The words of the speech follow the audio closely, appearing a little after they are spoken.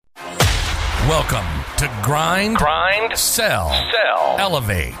Welcome to Grind, Sell,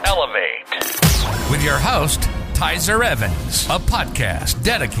 Elevate. With your host, Tyzer Evans, a podcast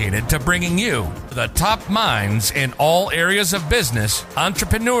dedicated to bringing you the top minds in all areas of business,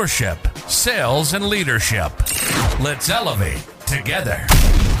 entrepreneurship, sales, and leadership. Let's elevate together.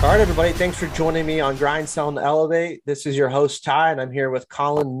 All right, everybody. Thanks for joining me on Grind, Sell, and Elevate. This is your host, Ty, and I'm here with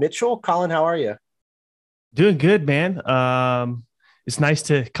Collin Mitchell. Collin, how are you? Doing good, man. It's nice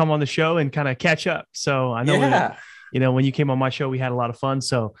to come on the show and kind of catch up. So I know, when you came on my show, we had a lot of fun.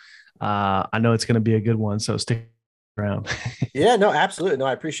 So I know it's going to be a good one. So stick around. Yeah, no, absolutely. No,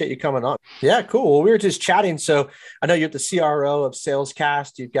 I appreciate you coming on. Yeah, cool. Well, we were just chatting. So I know you're the CRO of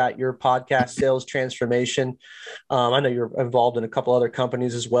Salescast. You've got your podcast, Sales Transformation. I know you're involved in a couple other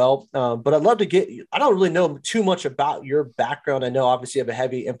companies as well. But I'd love to I don't really know too much about your background. I know obviously you have a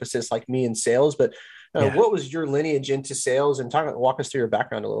heavy emphasis like me in sales, but what was your lineage into sales, and walk us through your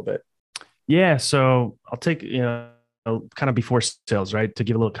background a little bit? Yeah. So I'll take, kind of before sales, right? To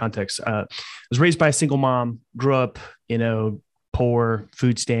give a little context. I was raised by a single mom, grew up, poor,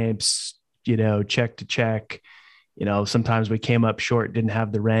 food stamps, check to check. Sometimes we came up short, didn't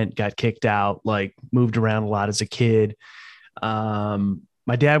have the rent, got kicked out, moved around a lot as a kid.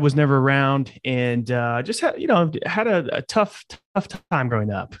 My dad was never around, and just had a tough time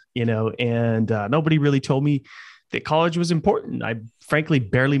growing up, and nobody really told me that college was important. I frankly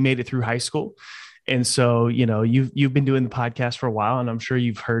barely made it through high school. And so, you've been doing the podcast for a while, and I'm sure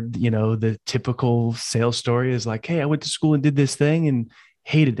you've heard, the typical sales story is like, hey, I went to school and did this thing and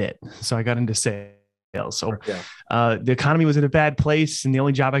hated it. So I got into sales. Or the economy was in a bad place and the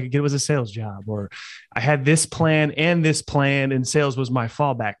only job I could get was a sales job. Or I had this plan and sales was my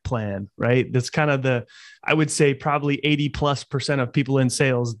fallback plan, right? That's kind of I would say probably 80+% of people in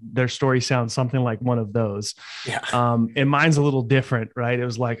sales, their story sounds something like one of those. Yeah. And mine's a little different, right? It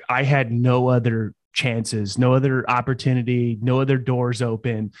was like, I had no other chances, no other opportunity, no other doors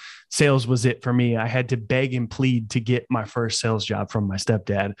open. Sales was it for me. I had to beg and plead to get my first sales job from my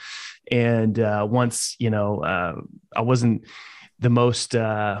stepdad. And once, I wasn't the most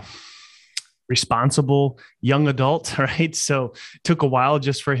responsible young adult, right? So it took a while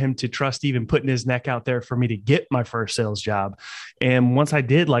just for him to trust even putting his neck out there for me to get my first sales job. And once I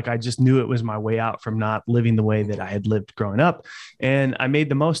did, I just knew it was my way out from not living the way that I had lived growing up. And I made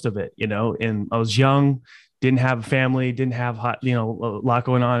the most of it, and I was young, didn't have a family, didn't have a lot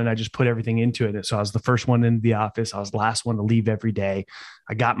going on. And I just put everything into it. So I was the first one into the office. I was the last one to leave every day.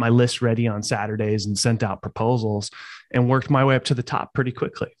 I got my list ready on Saturdays and sent out proposals and worked my way up to the top pretty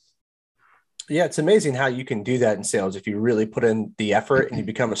quickly. Yeah, it's amazing how you can do that in sales if you really put in the effort and you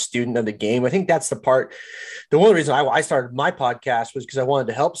become a student of the game. I think that's the part. The one reason I started my podcast was because I wanted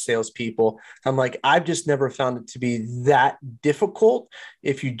to help salespeople. I'm like, I've just never found it to be that difficult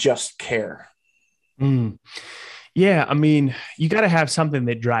if you just care. Yeah. I mean, you got to have something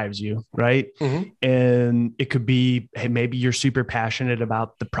that drives you, right? Mm-hmm. And it could be, hey, maybe you're super passionate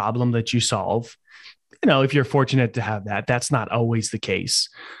about the problem that you solve. If you're fortunate to have that, that's not always the case.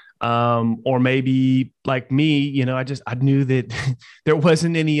 Or maybe like me, I knew that there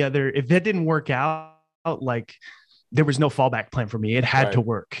wasn't any other, if that didn't work out, there was no fallback plan for me. It had to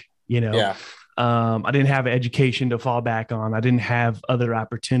work, I didn't have an education to fall back on. I didn't have other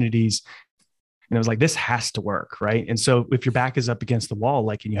opportunities. And I was like, this has to work. Right. And so if your back is up against the wall,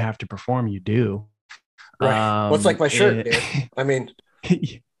 and you have to perform, you do. Right. Well, it's like my shirt, dude. I mean,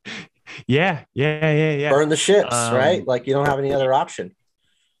 yeah. Burn the ships, right? You don't have any other option.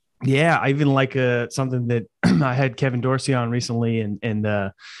 Yeah, I even like something that I had Kevin Dorsey on recently, and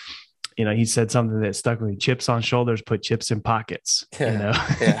he said something that stuck with me: chips on shoulders, put chips in pockets. Yeah,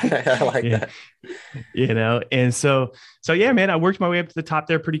 I like that. And so yeah, man, I worked my way up to the top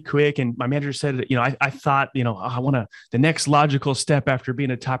there pretty quick. And my manager said, I thought, I want to. The next logical step after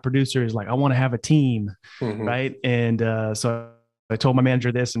being a top producer is I want to have a team, right? And so I told my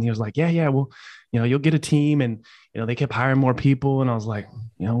manager this, and he was like, yeah, well, you'll get a team. And they kept hiring more people, and I was like,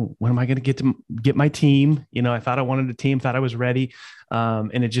 when am I going to get my team? I thought I wanted a team, thought I was ready. And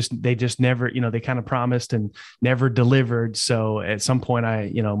they just never, they kind of promised and never delivered. So at some point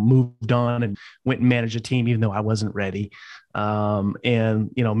I, moved on and went and managed a team, even though I wasn't ready. And,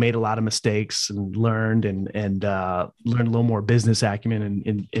 made a lot of mistakes and learned and learned a little more business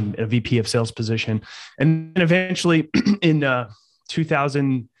acumen in a VP of sales position. And then eventually in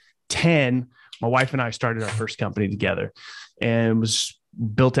 2010, my wife and I started our first company together, and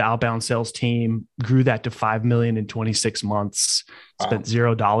built an outbound sales team, grew that to 5 million in 26 months, spent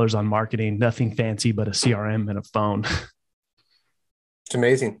 $0 on marketing, nothing fancy, but a CRM and a phone. It's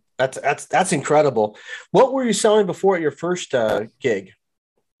amazing. That's incredible. What were you selling before at your first gig?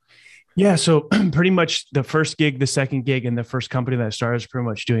 Yeah. So pretty much the first gig, the second gig, and the first company that I started is pretty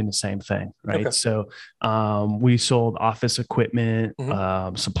much doing the same thing. Right. Okay. So we sold office equipment,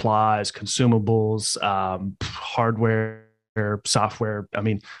 Mm-hmm. supplies, consumables, hardware, software. I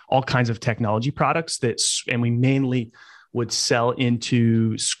mean, all kinds of technology products and we mainly would sell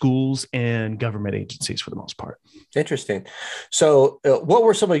into schools and government agencies for the most part. Interesting. So, what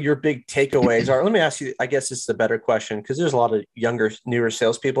were some of your big takeaways? Or let me ask you, I guess this is a better question because there's a lot of younger, newer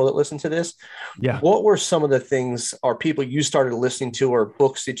salespeople that listen to this. Yeah. What were some of the things or people you started listening to or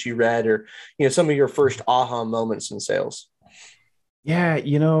books that you read or, some of your first aha moments in sales? Yeah.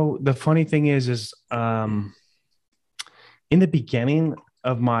 The funny thing is in the beginning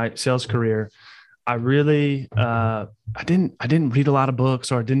of my sales career, I really I didn't read a lot of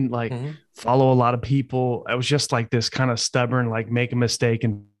books or I didn't like Mm-hmm. follow a lot of people. I was just like this kind of stubborn, like make a mistake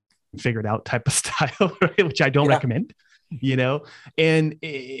and figure it out type of style, right? Which I don't Yeah. recommend, And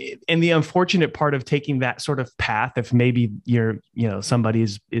the unfortunate part of taking that sort of path, if maybe somebody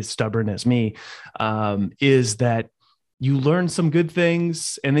is stubborn as me, is that you learn some good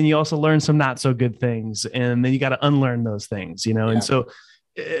things and then you also learn some not so good things, and then you got to unlearn those things, Yeah. And so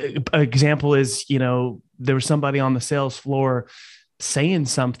example is, there was somebody on the sales floor saying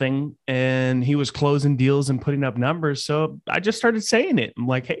something and he was closing deals and putting up numbers. So I just started saying it. I'm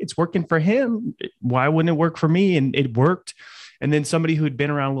like, hey, it's working for him. Why wouldn't it work for me? And it worked. And then somebody who had been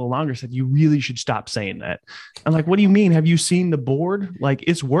around a little longer said, you really should stop saying that. I'm like, what do you mean? Have you seen the board? Like,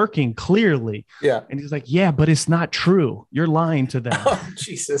 it's working clearly. Yeah. And he's like, yeah, but it's not true. You're lying to them. Oh,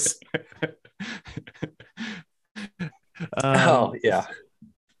 Jesus. um, yeah.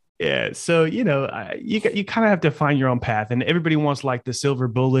 Yeah. So, you kind of have to find your own path, and everybody wants like the silver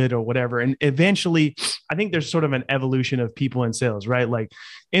bullet or whatever. And eventually I think there's sort of an evolution of people in sales, right? Like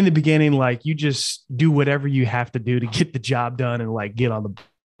in the beginning, like you just do whatever you have to do to get the job done and like get on the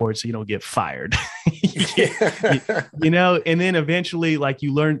board so you don't get fired, and then eventually like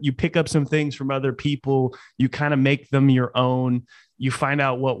you pick up some things from other people, you kind of make them your own. You find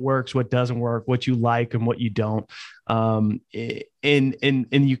out what works, what doesn't work, what you like and what you don't. And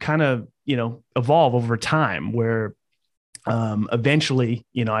you kind of, evolve over time where eventually,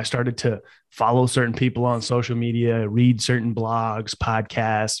 I started to follow certain people on social media, read certain blogs,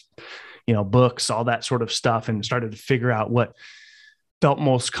 podcasts, books, all that sort of stuff, and started to figure out what felt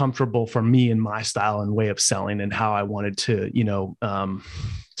most comfortable for me and my style and way of selling and how I wanted to,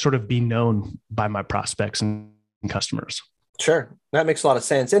 sort of be known by my prospects and customers. Sure. That makes a lot of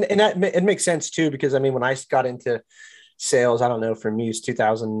sense. And it makes sense too, because I mean, when I got into sales, I don't know, for me, it's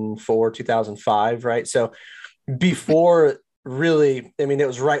 2004, 2005, right? So before really, I mean, it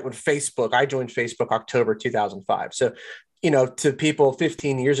was right when I joined Facebook October 2005. So, to people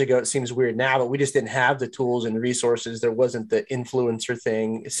 15 years ago, it seems weird now, but we just didn't have the tools and resources. There wasn't the influencer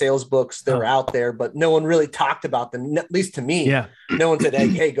thing. Sales books, they were out there, but no one really talked about them, at least to me. Yeah. No one said,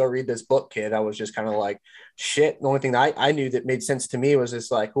 hey, go read this book, kid. I was just kind of like, shit. The only thing that I knew that made sense to me was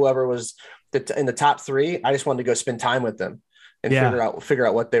just like whoever was in the top three, I just wanted to go spend time with them and figure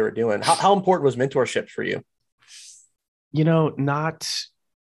out what they were doing. How important was mentorship for you? Not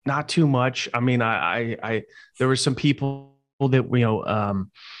too much. I mean, I there were some people that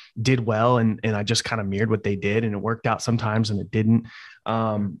did well, and I just kind of mirrored what they did, and it worked out sometimes and it didn't.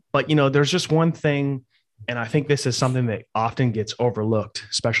 But there's just one thing, and I think this is something that often gets overlooked,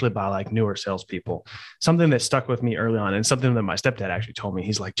 especially by like newer salespeople. Something that stuck with me early on, and something that my stepdad actually told me.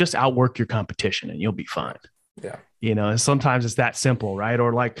 He's like, just outwork your competition and you'll be fine. Yeah. And sometimes it's that simple, right?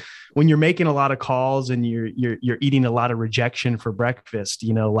 Or like when you're making a lot of calls and you're eating a lot of rejection for breakfast,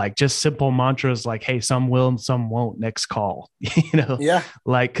 like just simple mantras like, hey, some will and some won't, next call, Yeah.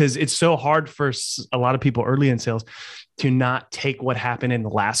 Like, cause it's so hard for a lot of people early in sales to not take what happened in the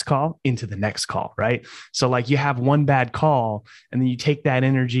last call into the next call. Right. So like you have one bad call and then you take that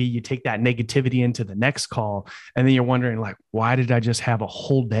energy, you take that negativity into the next call. And then you're wondering like, why did I just have a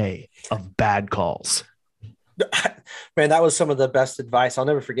whole day of bad calls? Man, that was some of the best advice. I'll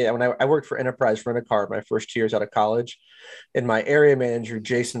never forget when I worked for Enterprise Rent-A-Car my first 2 years out of college, and my area manager,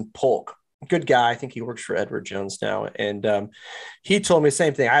 Jason Polk, good guy. I think he works for Edward Jones now. And he told me the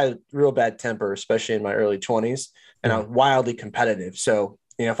same thing. I had real bad temper, especially in my early 20s, and I was wildly competitive. So,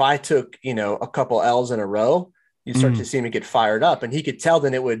 if I took, a couple L's in a row, you'd start to see me get fired up, and he could tell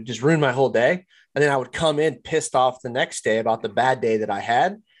then it would just ruin my whole day. And then I would come in pissed off the next day about the bad day that I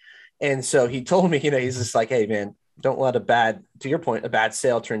had. And so he told me, he's just like, hey, man, don't let to your point, a bad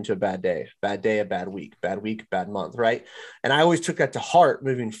sale turn into a bad day, a bad week, bad month. Right. And I always took that to heart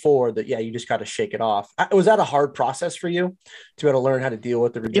moving forward that, you just got to shake it off. Was that a hard process for you to be able to learn how to deal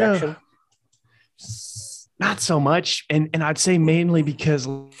with the rejection? Not so much. And I'd say mainly because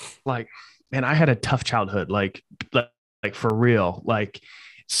like, man, I had a tough childhood, like for real. Like,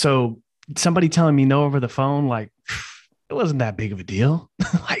 so somebody telling me no over the phone, like it wasn't that big of a deal.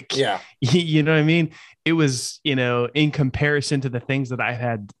 Like, Yeah. you know what I mean? It was, in comparison to the things that I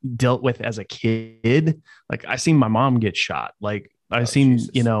had dealt with as a kid, like I seen my mom get shot. Like I've seen,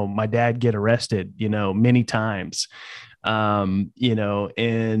 Jesus. my dad get arrested, many times. And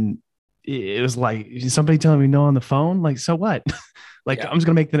it was like somebody telling me no on the phone. Like, so what? Like, Yeah. I'm just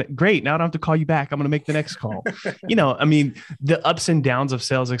going to make great. Now I don't have to call you back. I'm going to make the next call. I mean, the ups and downs of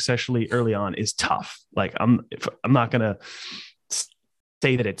sales, especially early on, is tough. Like I'm not going to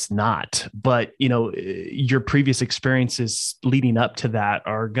say that it's not, but your previous experiences leading up to that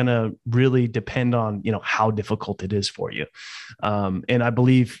are going to really depend on, how difficult it is for you. And I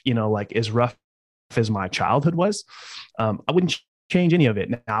believe, like as rough as my childhood was, I wouldn't change any of it.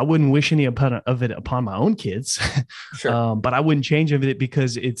 Now, I wouldn't wish any of it upon my own kids, Sure. but I wouldn't change of it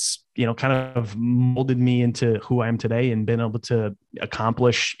because it's, kind of molded me into who I am today and been able to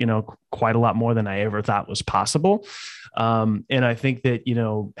accomplish, quite a lot more than I ever thought was possible. And I think that,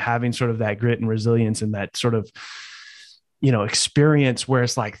 having sort of that grit and resilience and that sort of, experience where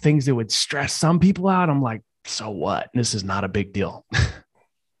it's like things that would stress some people out, I'm like, so what? This is not a big deal.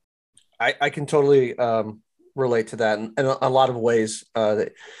 I can totally relate to that in a lot of ways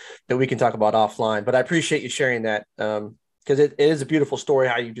that we can talk about offline. But I appreciate you sharing that because it is a beautiful story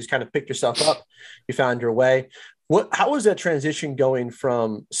how you just kind of picked yourself up, you found your way. How was that transition going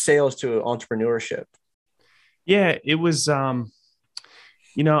from sales to entrepreneurship? Yeah, it was. I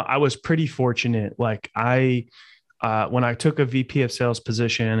was pretty fortunate. Like when I took a VP of sales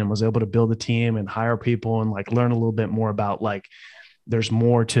position and was able to build a team and hire people and like learn a little bit more about like there's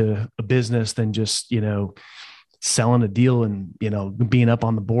more to a business than just, selling a deal and, being up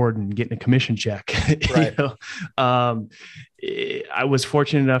on the board and getting a commission check. Right. I was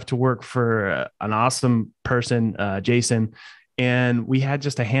fortunate enough to work for an awesome person, Jason, and we had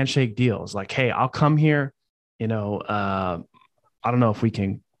just a handshake deal. It was like, hey, I'll come here. I don't know if we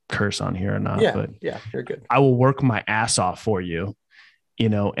can curse on here or not, but yeah, you're good. I will work my ass off for you.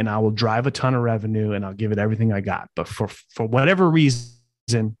 And I will drive a ton of revenue and I'll give it everything I got. But for whatever reason,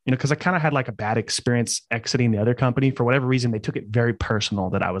 because I kind of had like a bad experience exiting the other company, for whatever reason, they took it very personal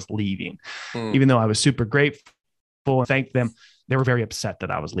that I was leaving, even though I was super grateful and thanked them. They were very upset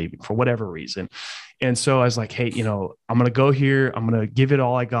that I was leaving for whatever reason. And so I was like, hey, I'm going to go here. I'm going to give it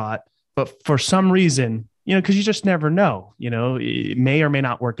all I got. But for some reason, because you just never know, it may or may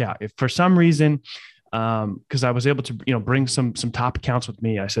not work out. If for some reason, because I was able to, bring some top accounts with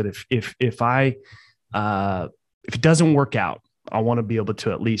me. I said, if it doesn't work out, I want to be able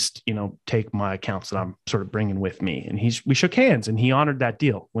to at least, take my accounts that I'm sort of bringing with me. And we shook hands and he honored that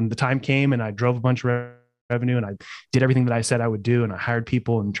deal when the time came, and I drove a bunch of revenue and I did everything that I said I would do. And I hired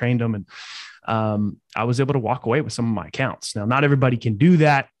people and trained them. And I was able to walk away with some of my accounts. Now, not everybody can do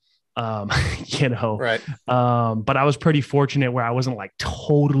that. Right. But I was pretty fortunate where I wasn't like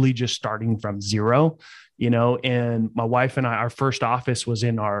totally just starting from zero, and my wife and I, our first office was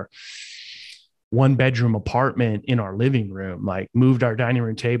in our 1-bedroom apartment in our living room, like moved our dining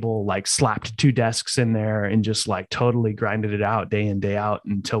room table, like slapped 2 desks in there and just like totally grinded it out day in, day out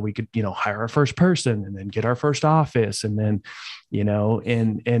until we could, hire our first person and then get our first office. And then,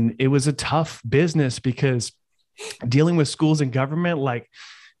 and it was a tough business because dealing with schools and government, like,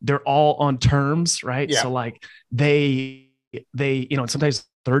 they're all on terms, right? Yeah. So like they, sometimes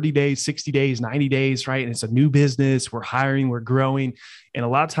 30 days, 60 days, 90 days, right? And it's a new business. We're hiring, we're growing. And a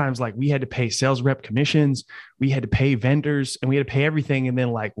lot of times, like we had to pay sales rep commissions, we had to pay vendors, and we had to pay everything and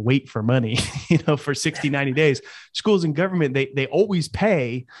then like wait for money, for 60, 90 days. Schools and government, they always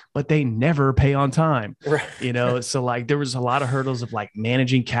pay, but they never pay on time, right. So like there was a lot of hurdles of like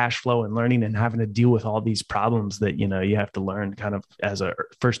managing cash flow and learning and having to deal with all these problems that, you have to learn kind of as a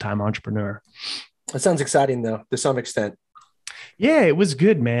first-time entrepreneur. That sounds exciting though, to some extent. Yeah, it was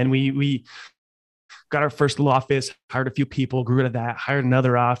good, man. We got our first little office, hired a few people, grew out of that, hired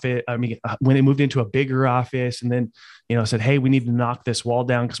another office. I mean, when they moved into a bigger office and then, said, hey, we need to knock this wall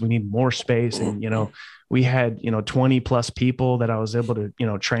down because we need more space. And, we had, 20 plus people that I was able to,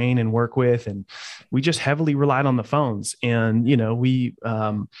 train and work with. And we just heavily relied on the phones. And, we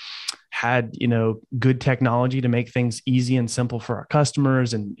had, good technology to make things easy and simple for our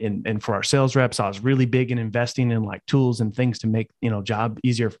customers and for our sales reps. I was really big in investing in like tools and things to make, job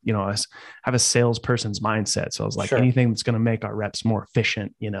easier, us have a salesperson's mindset. So I was like, anything that's going to make our reps more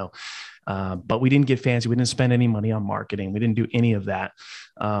efficient, but we didn't get fancy. We didn't spend any money on marketing. We didn't do any of that,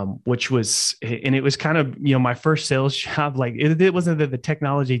 which was, and it was kind of, my first sales job. Like it wasn't that the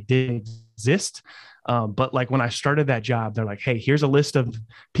technology didn't exist. But like when I started that job, they're like, hey, here's a list of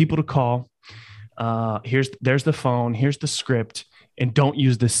people to call. There's the phone, here's the script, and don't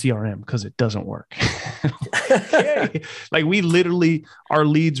use the CRM because it doesn't work. Okay. Like we literally, our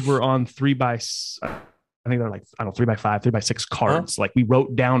leads were on I think they're like, I don't know, 3x5, 3x6 cards. Like we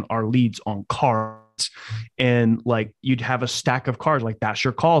wrote down our leads on cards, and like you'd have a stack of cards. Like that's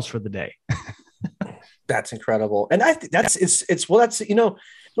your calls for the day. That's incredible. And I think it's one of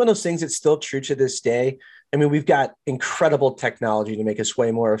those things that's still true to this day. I mean, we've got incredible technology to make us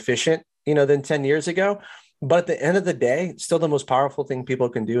way more efficient, than 10 years ago. But at the end of the day, still the most powerful thing people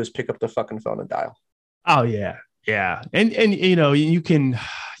can do is pick up the fucking phone and dial. Oh yeah. Yeah. And you can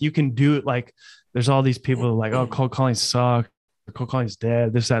do it. Like there's all these people like, oh, cold calling sucks, cold calling's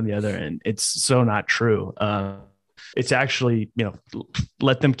dead, this, that, and the other. And it's so not true. It's actually,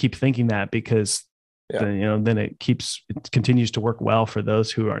 let them keep thinking that, because then it continues to work well for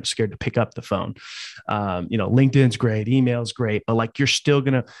those who aren't scared to pick up the phone. LinkedIn's great, email's great, but like you're still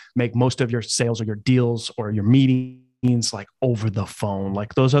going to make most of your sales or your deals or your meetings like over the phone.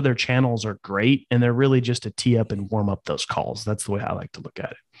 Like those other channels are great, and they're really just to tee up and warm up those calls. That's the way I like to look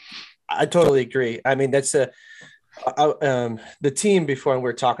at it. I totally agree. I mean, that's the team before we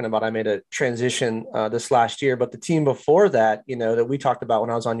were talking about, I made a transition this last year, but the team before that, that we talked about when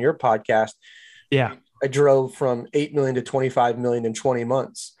I was on your podcast, I drove from 8 million to 25 million in 20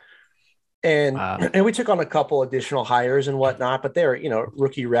 months. And, and we took on a couple additional hires and whatnot, but they're,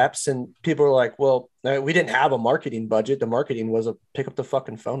 rookie reps, and people were like, well, we didn't have a marketing budget. The marketing was a pick up the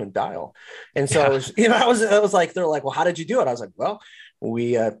fucking phone and dial. And so I was like, they're like, well, how did you do it? I was like, well,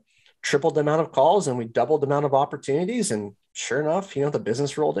 we tripled the amount of calls and we doubled the amount of opportunities. And sure enough, the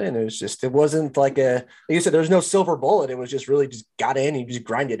business rolled in. It wasn't like you said, there's no silver bullet. It was just really just got in, you just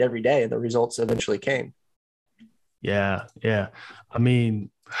grind it every day, and the results eventually came. Yeah. Yeah. I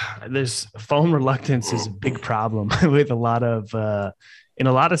mean, there's phone reluctance is a big problem with in a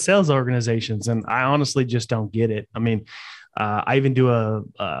lot of sales organizations. And I honestly just don't get it. I mean, I even do a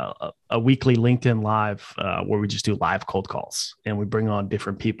weekly LinkedIn live where we just do live cold calls, and we bring on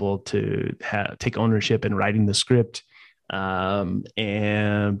different people to take ownership in writing the script, and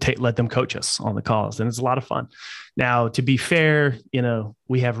let them coach us on the calls. And it's a lot of fun. Now, to be fair,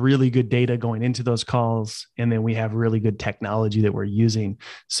 we have really good data going into those calls, and then we have really good technology that we're using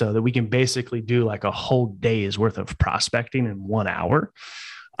so that we can basically do like a whole day's worth of prospecting in 1 hour.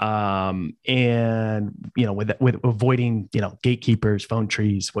 And with avoiding, gatekeepers, phone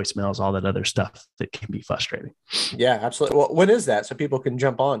trees, voicemails, all that other stuff that can be frustrating. Yeah, absolutely. Well, when is that? So people can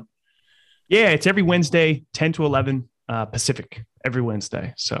jump on. Yeah, it's every Wednesday, 10 to 11 Pacific, every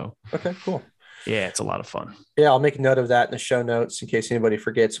Wednesday. So, okay, cool. Yeah, it's a lot of fun. Yeah, I'll make a note of that in the show notes in case anybody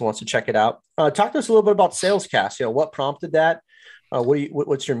forgets and wants to check it out. Talk to us a little bit about SalesCast. What prompted that?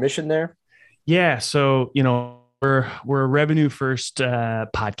 What's your mission there? Yeah, so we're a revenue first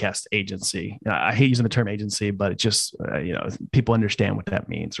podcast agency. I hate using the term agency, but it just people understand what that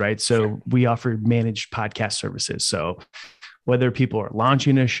means, right? So we offer managed podcast services. So whether people are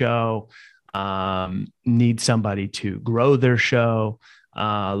launching a show, need somebody to grow their show,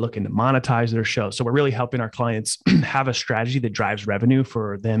 looking to monetize their show. So we're really helping our clients have a strategy that drives revenue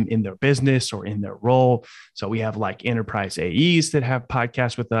for them in their business or in their role. So we have like enterprise AEs that have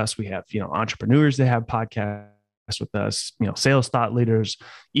podcasts with us. We have, entrepreneurs that have podcasts with us, sales thought leaders,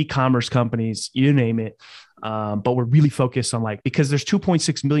 e-commerce companies, you name it. But we're really focused on because there's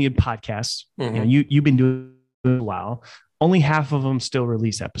 2.6 million podcasts. Mm-hmm. You've been doing it a while. Only half of them still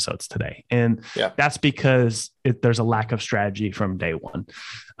release episodes today. And that's because there's a lack of strategy from day one.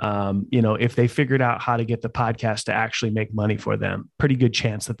 If they figured out how to get the podcast to actually make money for them, pretty good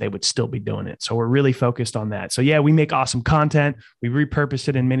chance that they would still be doing it. So we're really focused on that. So we make awesome content. We repurpose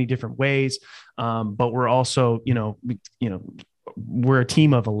it in many different ways. But we're also, we're a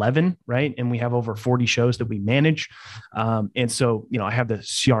team of 11, right? And we have over 40 shows that we manage. And so, I have the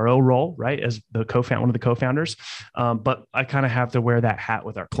CRO role, right? As one of the co-founders. But I kind of have to wear that hat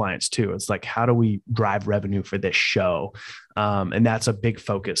with our clients too. It's like, how do we drive revenue for this show? And that's a big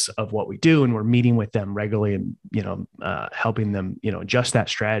focus of what we do. And we're meeting with them regularly and, helping them, adjust that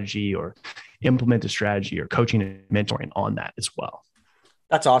strategy or implement a strategy or coaching and mentoring on that as well.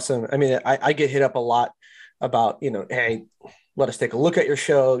 That's awesome. I mean, I get hit up a lot about, hey, let us take a look at your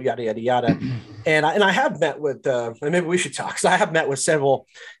show, yada, yada, yada. And I have met with, and maybe we should talk. So I have met with several,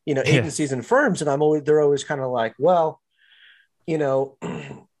 agencies and firms, and they're always kind of like, well,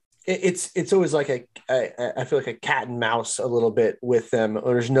 it's always like I feel like a cat and mouse a little bit with them.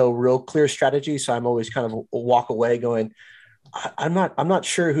 There's no real clear strategy. So I'm always kind of walk away going, I'm not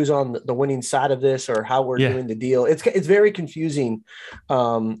sure who's on the winning side of this or how we're doing the deal. It's very confusing.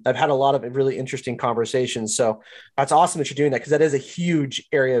 I've had a lot of really interesting conversations. So that's awesome that you're doing that, because that is a huge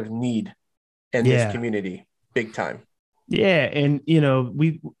area of need in this community, big time. Yeah. And,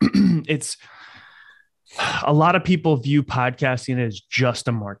 it's a lot of people view podcasting as just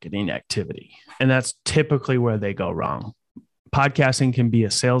a marketing activity, and that's typically where they go wrong. Podcasting can be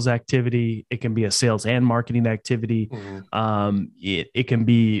a sales activity. It can be a sales and marketing activity. Mm-hmm. It can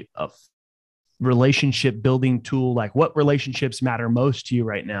be a relationship building tool. Like, what relationships matter most to you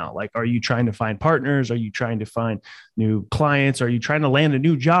right now? Like, are you trying to find partners? Are you trying to find new clients? Are you trying to land a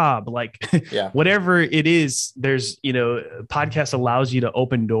new job? Like, whatever it is, there's, podcast allows you to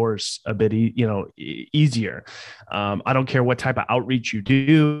open doors a bit, easier. I don't care what type of outreach you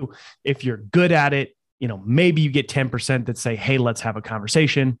do. If you're good at it, maybe you get 10% that say, hey, let's have a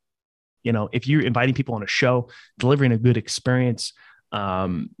conversation. If you're inviting people on a show, delivering a good experience,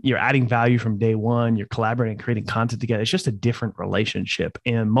 you're adding value from day one, you're collaborating, creating content together. It's just a different relationship.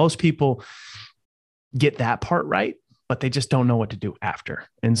 And most people get that part right, but they just don't know what to do after.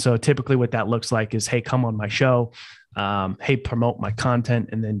 And so typically what that looks like is, hey, come on my show. Hey, promote my content.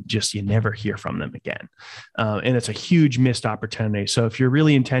 And then just, you never hear from them again. And it's a huge missed opportunity. So if you're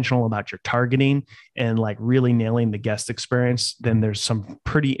really intentional about your targeting and like really nailing the guest experience, then there's some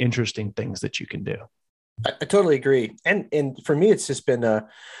pretty interesting things that you can do. I totally agree. And for me, it's just been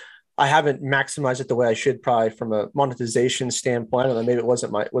I haven't maximized it the way I should, probably from a monetization standpoint. I don't know, maybe it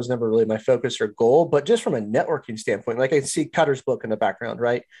was never really my focus or goal, but just from a networking standpoint, like I see Cutter's book in the background,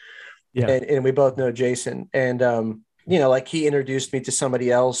 right? Yeah. And we both know Jason, and like he introduced me to somebody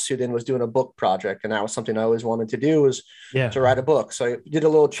else who then was doing a book project. And that was something I always wanted to do, was to write a book. So I did a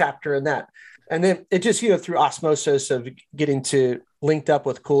little chapter in that. And then it just, through osmosis of getting to linked up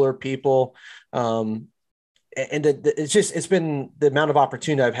with cooler people, and it's been, the amount of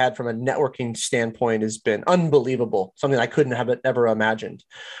opportunity I've had from a networking standpoint has been unbelievable. Something I couldn't have ever imagined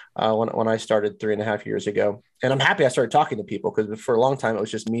when I started 3.5 years ago. And I'm happy I started talking to people, because for a long time it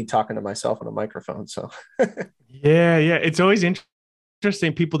was just me talking to myself on a microphone. So yeah, it's always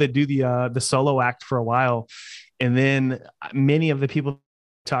interesting, people that do the solo act for a while, and then many of the people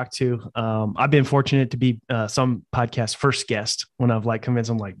talk to, I've been fortunate to be some podcast first guest, when I've like convinced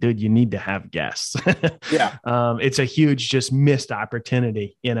them, like, dude, you need to have guests. It's a huge just missed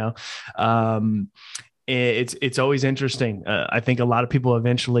opportunity. It's always interesting. I think a lot of people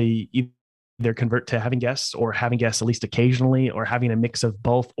eventually either convert to having guests, or having guests at least occasionally, or having a mix of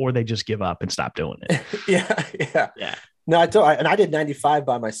both, or they just give up and stop doing it. Yeah. No, I did 95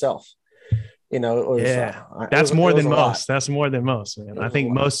 by myself. That's more than most. That's more than most, man. I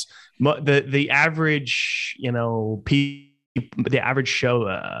think the average, the average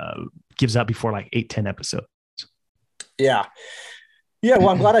show gives up before like 8-10 episodes. Yeah. Well,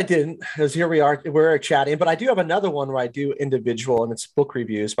 I'm glad I didn't, because here we're chatting, but I do have another one where I do individual, and it's book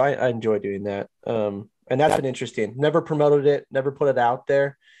reviews, but I enjoy doing that. And that's been interesting. Never promoted it, never put it out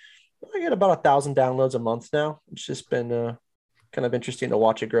there. I get about 1,000 downloads a month now. It's just been kind of interesting to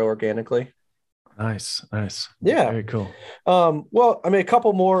watch it grow organically. Nice. Yeah. Very cool. Well, a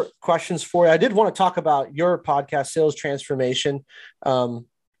couple more questions for you. I did want to talk about your podcast, Sales Transformation. So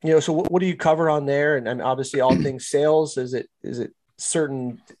what do you cover on there? And obviously all things sales. Is it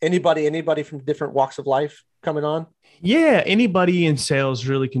certain, anybody from different walks of life coming on? Yeah. Anybody in sales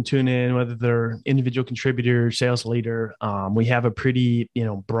really can tune in, whether they're individual contributor, sales leader. We have a pretty,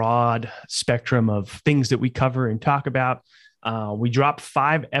 broad spectrum of things that we cover and talk about. We drop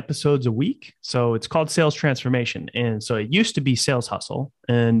 5 episodes a week. So it's called Sales Transformation. And so it used to be Sales Hustle.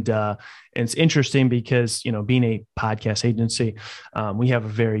 And it's interesting because, being a podcast agency, we have a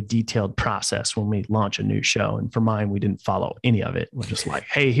very detailed process when we launch a new show. And for mine, we didn't follow any of it. We're just like,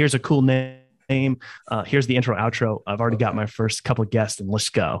 hey, here's a cool name. Here's the intro, outro. I've already got my first couple of guests, and let's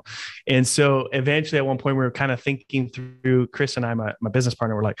go. And so eventually at one point we were kind of thinking through, Chris and I, my business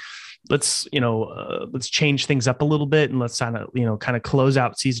partner, were like, let's change things up a little bit, and let's kind of close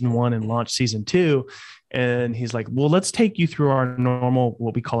out season 1 and launch season 2. And he's like, well, let's take you through our normal,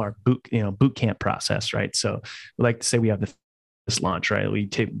 what we call our boot camp process. Right. So we like to say we have this launch, right? We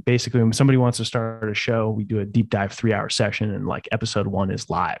take, basically, when somebody wants to start a show, we do a deep dive 3-hour session, and like episode 1 is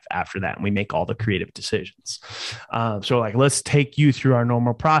live after that. And we make all the creative decisions. So like, let's take you through our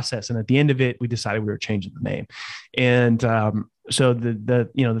normal process. And at the end of it, we decided we were changing the name. And so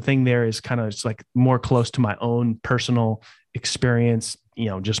the thing there is kind of just like more close to my own personal experience,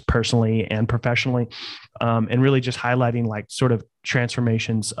 just personally and professionally, and really just highlighting like sort of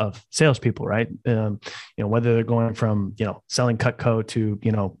transformations of salespeople, right? Whether they're going from, selling Cutco to,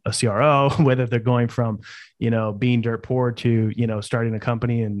 a CRO, whether they're going from, being dirt poor to, starting a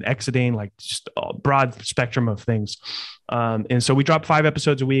company and exiting, like just a broad spectrum of things. And so we drop 5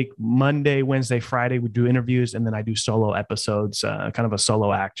 episodes a week, Monday, Wednesday, Friday, we do interviews. And then I do solo episodes, kind of a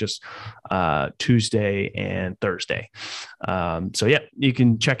solo act, just Tuesday and Thursday. So yeah, you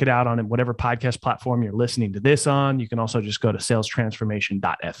can check it out on whatever podcast platform you're listening to this on. You can also just go to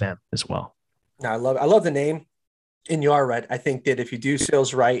salestransformation.fm as well. I love the name, and you are right. I think that if you do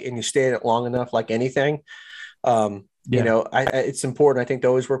sales right and you stay in it long enough, like anything, it's important, I think, to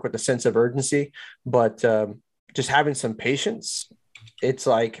always work with a sense of urgency, but just having some patience. It's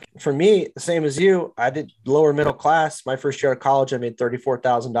like, for me, the same as you, I did lower middle class. My first year of college, I made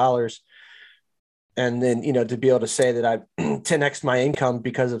 $34,000. And then, to be able to say that I 10x my income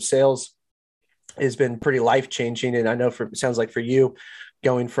because of sales has been pretty life-changing. And I know it sounds like for you,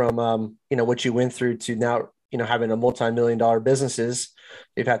 going from, what you went through to now, having a multi-million-dollar businesses,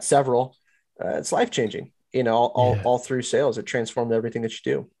 you've had several, it's life-changing, all through sales. It transformed everything that you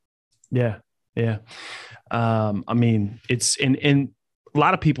do. Yeah. Yeah. I mean, it's in a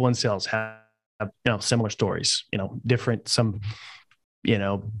lot of people in sales have, similar stories, different, some,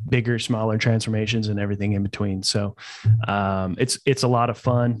 bigger, smaller transformations and everything in between. So it's a lot of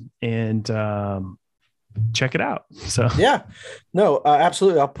fun, and check it out. So yeah, no,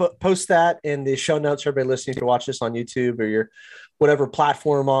 absolutely. I'll post that in the show notes. Everybody listening to watch this on YouTube or your whatever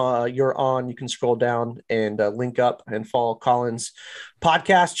platform you're on, you can scroll down and link up and follow Collin's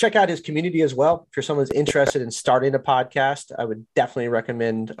podcast. Check out his community as well. If you're someone who's interested in starting a podcast, I would definitely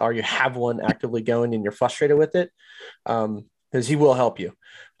recommend, or you have one actively going and you're frustrated with it, because he will help you.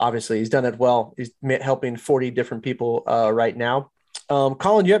 Obviously, he's done it well. He's helping 40 different people right now.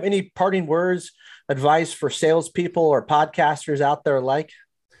 Collin, do you have any parting words, advice for salespeople or podcasters out there like?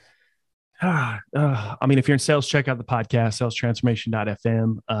 I mean, if you're in sales, check out the podcast,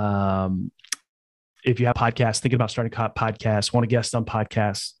 salestransformation.fm. If you have podcasts, thinking about starting a podcast, want to guest on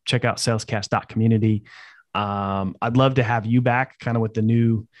podcasts, check out salescast.community. I'd love to have you back kind of with the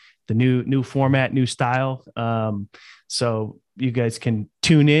new format, new style. So you guys can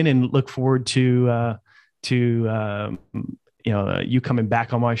tune in and look forward to you coming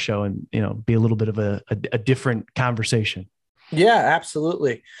back on my show and, be a little bit of a different conversation. Yeah,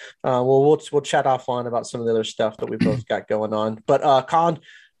 absolutely. We'll chat offline about some of the other stuff that we both got going on. But Collin,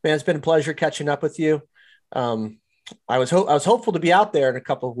 man, it's been a pleasure catching up with you. I was hopeful to be out there in a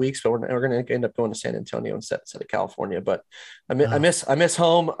couple of weeks, but we're going to end up going to San Antonio instead of California. But I miss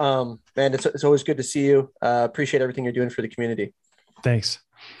home. Man, it's always good to see you. Appreciate everything you're doing for the community. Thanks.